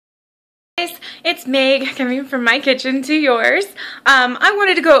It's Meg coming from my kitchen to yours. I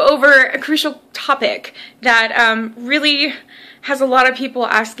wanted to go over a crucial topic that really has a lot of people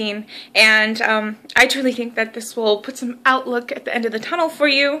asking, and I truly think that this will put some outlook at the end of the tunnel for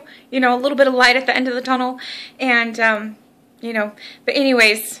you, a little bit of light at the end of the tunnel, and but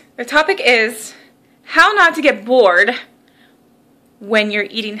anyways, the topic is how not to get bored when you're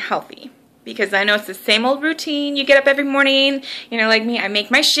eating healthy. Because I know it's the same old routine. You get up every morning, like me, I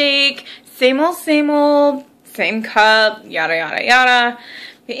make my shake, same old, same cup, yada, yada, yada.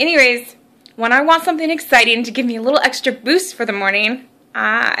 But anyways, when I want something exciting to give me a little extra boost for the morning,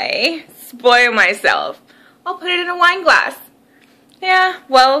 I spoil myself. I'll put it in a wine glass. Yeah,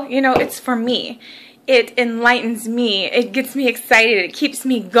 well, it's for me. It enlightens me. It gets me excited. It keeps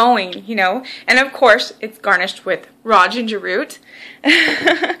me going, And of course, it's garnished with raw ginger root.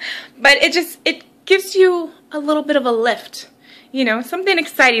 But it gives you a little bit of a lift, something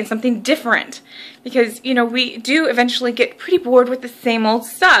exciting, something different. Because, we do eventually get pretty bored with the same old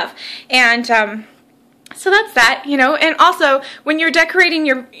stuff. And so that's that, And also, when you're decorating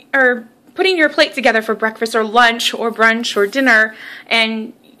or putting your plate together for breakfast or lunch or brunch or dinner,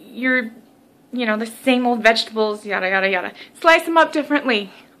 and you're the same old vegetables, yada, yada, yada. Slice them up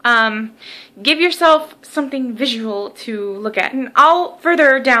differently. Give yourself something visual to look at. And I'll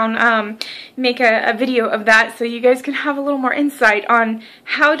further down make a video of that so you guys can have a little more insight on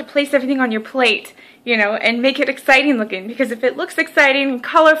how to place everything on your plate, and make it exciting looking. Because if it looks exciting and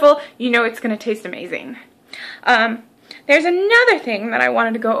colorful, it's going to taste amazing. There's another thing that I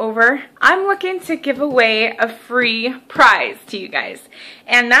wanted to go over. I'm looking to give away a free prize to you guys.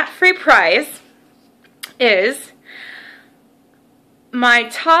 And that free prize is my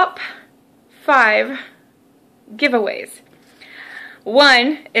top 5 giveaways.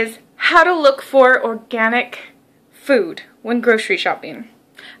 One is how to look for organic food when grocery shopping.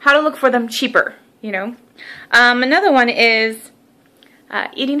 How to look for them cheaper, Another one is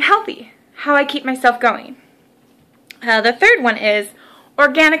eating healthy. How I keep myself going. The third one is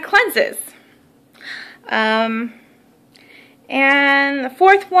organic cleanses. And the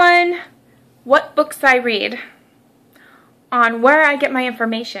fourth one, what books I read, on where I get my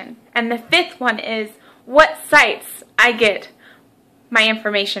information. And the fifth one is what sites I get my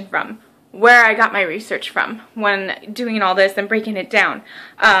information from, where I got my research from when doing all this and breaking it down.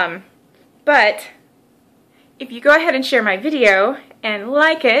 But if you go ahead and share my video and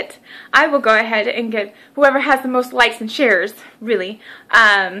like it, I will go ahead and get whoever has the most likes and shares, really,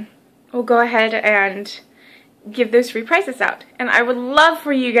 will go ahead and give those free prizes out. And I would love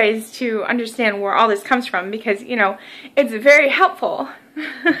for you guys to understand where all this comes from because, it's very helpful.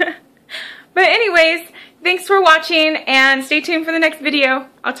 But anyways, thanks for watching and stay tuned for the next video.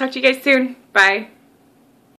 I'll talk to you guys soon. Bye.